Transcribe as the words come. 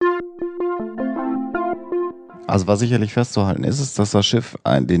Also was sicherlich festzuhalten ist, dass das Schiff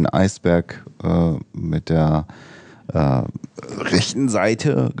den Eisberg mit der rechten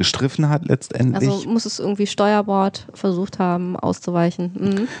Seite gestriffen hat letztendlich. Also muss es irgendwie Steuerbord versucht haben auszuweichen.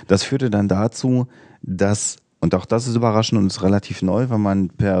 Mhm. Das führte dann dazu, dass, und auch das ist überraschend und ist relativ neu, wenn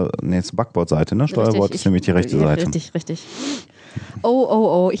man jetzt Backbordseite, ne? Steuerbord ist nämlich die rechte Seite. Richtig.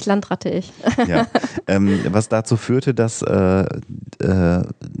 Oh, ich Landratte ich. Ja. Was dazu führte, dass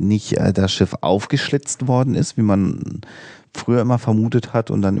nicht das Schiff aufgeschlitzt worden ist, wie man früher immer vermutet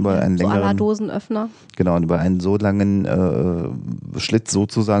hat und dann über einen so längeren Dosenöffner. Genau, und über einen so langen Schlitz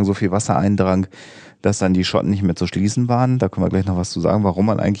sozusagen so viel Wasser eindrang, dass dann die Schotten nicht mehr zu schließen waren. Da können wir gleich noch was zu sagen, warum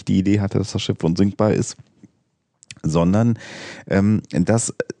man eigentlich die Idee hatte, dass das Schiff unsinkbar ist. Sondern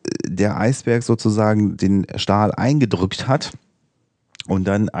dass der Eisberg sozusagen den Stahl eingedrückt hat und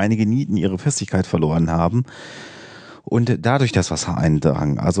dann einige Nieten ihre Festigkeit verloren haben und dadurch das Wasser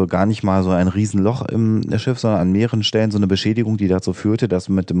eindrang. Also gar nicht mal so ein Riesenloch im Schiff, sondern an mehreren Stellen so eine Beschädigung, die dazu führte, dass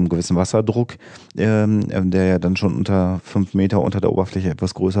mit einem gewissen Wasserdruck, der ja dann schon unter 5 Meter unter der Oberfläche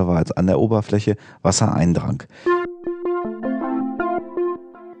etwas größer war als an der Oberfläche, Wasser eindrang.